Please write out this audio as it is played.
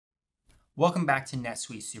Welcome back to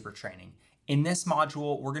NetSuite Super Training. In this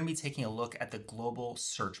module, we're going to be taking a look at the global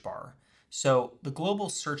search bar. So the global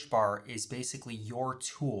search bar is basically your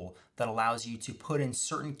tool that allows you to put in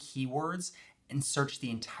certain keywords and search the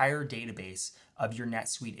entire database of your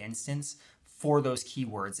NetSuite instance for those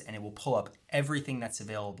keywords, and it will pull up everything that's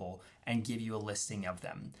available and give you a listing of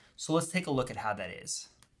them. So let's take a look at how that is.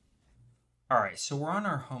 All right, so we're on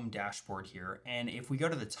our home dashboard here, and if we go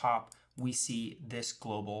to the top, we see this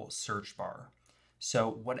global search bar. So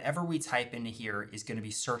whatever we type into here is going to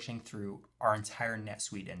be searching through our entire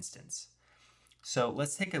NetSuite instance. So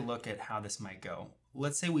let's take a look at how this might go.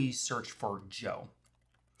 Let's say we search for Joe.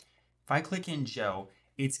 If I click in Joe,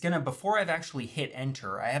 it's going to, before I've actually hit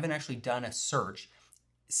enter, I haven't actually done a search,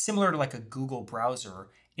 similar to like a Google browser,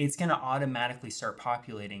 it's going to automatically start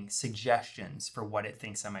populating suggestions for what it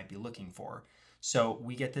thinks I might be looking for. So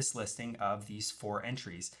we get this listing of these 4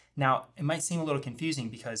 entries. Now, it might seem a little confusing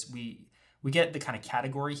because we get the kind of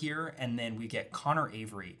category here, and then we get Connor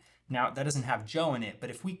Avery. Now, that doesn't have Joe in it, but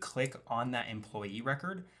if we click on that employee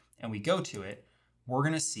record and we go to it, we're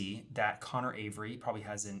going to see that Connor Avery probably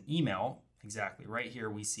has an email. Exactly. Right here,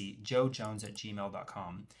 we see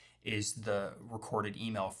joejones@gmail.com is the recorded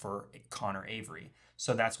email for Connor Avery.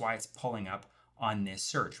 So that's why it's pulling up on this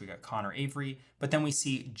search. We got Connor Avery, but then we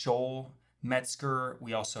see Joel Metzger.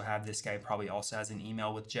 We also have this guy probably also has an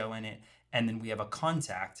email with Joe in it. And then we have a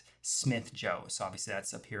contact, Smith Joe. So obviously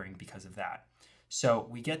that's appearing because of that. So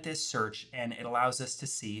we get this search and it allows us to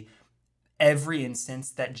see every instance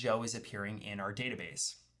that Joe is appearing in our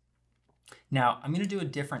database. Now I'm going to do a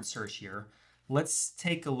different search here. Let's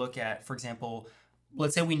take a look at, for example,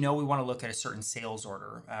 let's say we know we want to look at a certain sales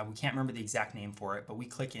order. We can't remember the exact name for it, but we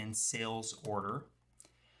click in sales order.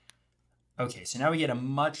 Okay, so now we get a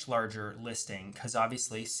much larger listing because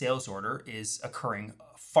obviously sales order is occurring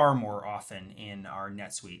far more often in our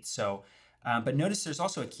NetSuite. So, but notice there's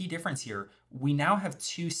also a key difference here. We now have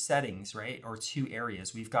 2 settings, right? Or 2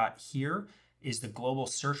 areas. We've got here is the global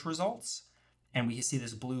search results, and we see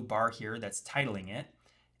this blue bar here that's titling it.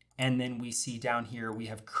 And then we see down here, we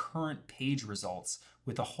have current page results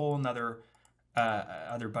with a whole nother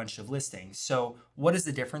other bunch of listings. So what is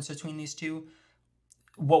the difference between these two?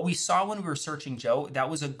 What we saw when we were searching Joe, that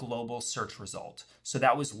was a global search result. So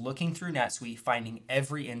that was looking through NetSuite, finding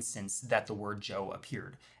every instance that the word Joe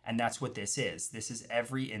appeared. And that's what this is. This is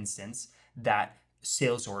every instance that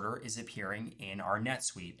sales order is appearing in our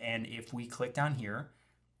NetSuite. And if we click down here,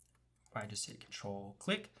 I just hit Control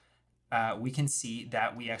click, we can see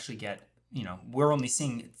that we actually get, we're only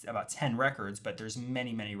seeing about 10 records, but there's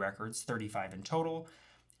many, many records, 35 in total.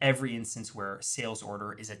 Every instance where sales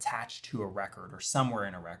order is attached to a record or somewhere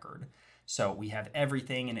in a record. So we have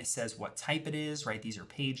everything and it says what type it is, right? These are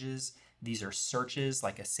pages, these are searches,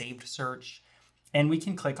 like a saved search, and we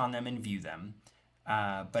can click on them and view them.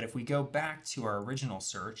 But if we go back to our original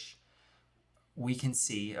search, we can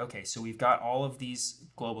see, okay, so we've got all of these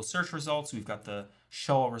global search results, we've got the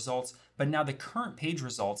show all results, but now the current page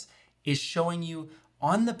results is showing you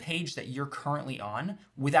on the page that you're currently on,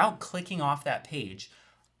 without clicking off that page,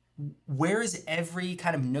 where is every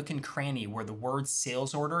kind of nook and cranny where the word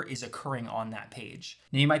sales order is occurring on that page.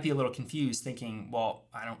 Now you might be a little confused thinking, well,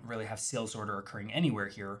 I don't really have sales order occurring anywhere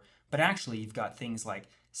here, but actually you've got things like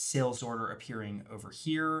sales order appearing over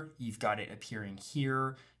here. You've got it appearing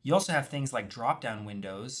here. You also have things like drop-down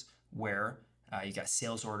windows where you got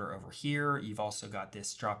sales order over here. You've also got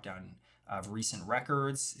this drop-down of recent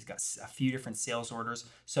records. It's got a few different sales orders.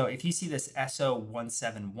 So if you see this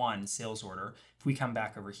SO171 sales order, if we come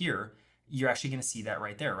back over here, you're actually going to see that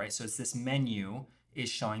right there, right? So it's this menu is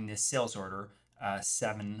showing this sales order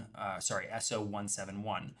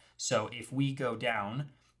SO171. So if we go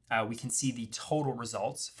down, we can see the total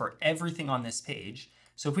results for everything on this page.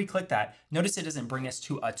 So if we click that, notice it doesn't bring us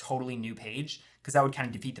to a totally new page because that would kind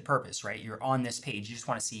of defeat the purpose, right? You're on this page. You just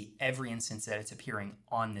want to see every instance that it's appearing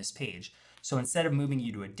on this page. So instead of moving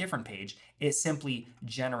you to a different page, it simply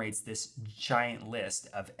generates this giant list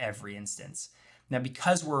of every instance. Now,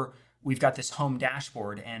 because we've got this home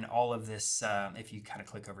dashboard and all of this, if you kind of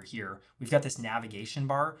click over here, we've got this navigation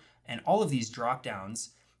bar and all of these drop downs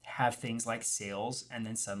have things like sales, and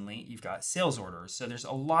then suddenly you've got sales orders. So there's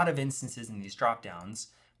a lot of instances in these drop downs,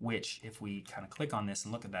 which if we kind of click on this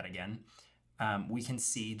and look at that again, we can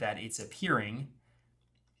see that it's appearing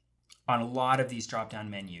on a lot of these drop down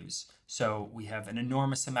menus. So we have an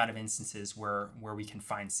enormous amount of instances where we can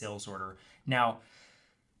find sales order. Now,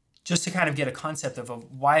 just to kind of get a concept of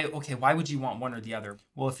why would you want one or the other?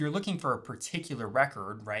 Well, if you're looking for a particular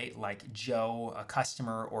record, right, like Joe, a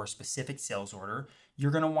customer, or a specific sales order,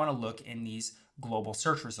 you're going to want to look in these global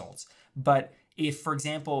search results. But if, for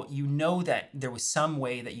example, you know that there was some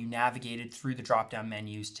way that you navigated through the drop-down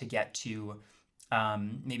menus to get to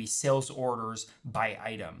maybe sales orders by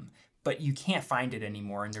item, but you can't find it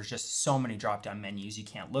anymore and there's just so many drop-down menus you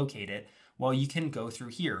can't locate it, well, you can go through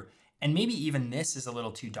here. And maybe even this is a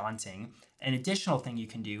little too daunting. An additional thing you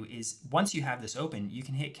can do is once you have this open, you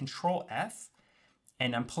can hit Control F,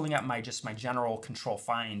 and I'm pulling up my general Control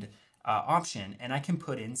Find option, and I can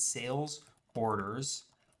put in sales orders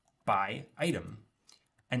by item.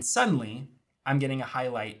 And suddenly I'm getting a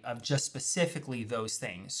highlight of just specifically those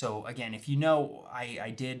things. So again, if you know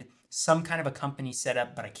I did some kind of a company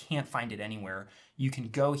setup, but I can't find it anywhere, you can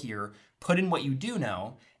go here, put in what you do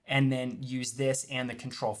know, and then use this and the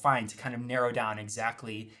Control Find to kind of narrow down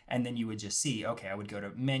exactly. And then you would just see, okay, I would go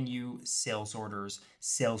to menu, sales orders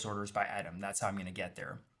by item. That's how I'm going to get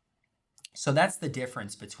there. So that's the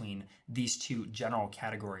difference between these two general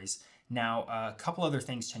categories. Now, a couple other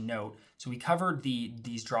things to note. So we covered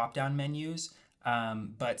these drop-down menus,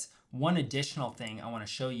 but one additional thing I want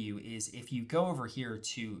to show you is if you go over here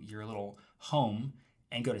to your little home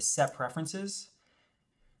and go to set preferences,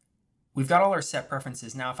 we've got all our set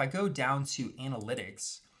preferences. Now, if I go down to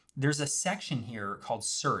analytics, there's a section here called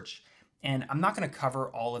search, and I'm not going to cover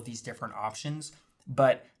all of these different options,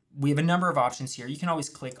 but we have a number of options here. You can always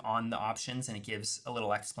click on the options and it gives a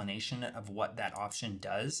little explanation of what that option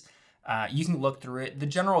does. You can look through it. The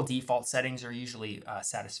general default settings are usually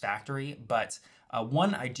satisfactory, but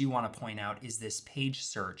one I do want to point out is this page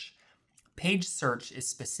search. Page search is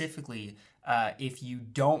specifically if you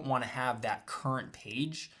don't want to have that current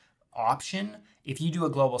page option. If you do a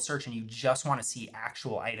global search and you just want to see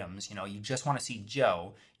actual items, you just want to see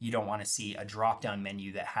Joe, you don't want to see a drop-down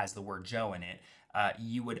menu that has the word Joe in it,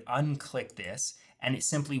 you would unclick this and it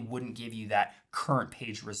simply wouldn't give you that current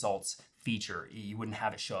page results feature. You wouldn't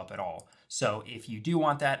have it show up at all. So if you do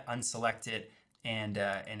want that, unselect it, and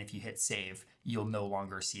if you hit save, you'll no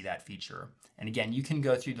longer see that feature. And again, you can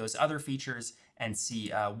go through those other features and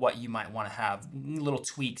see what you might want to have, little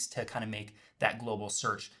tweaks to kind of make that global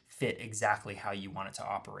search fit exactly how you want it to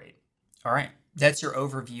operate. All right, that's your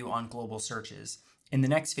overview on global searches. In the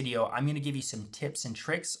next video, I'm going to give you some tips and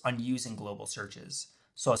tricks on using global searches.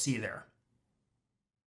 So I'll see you there.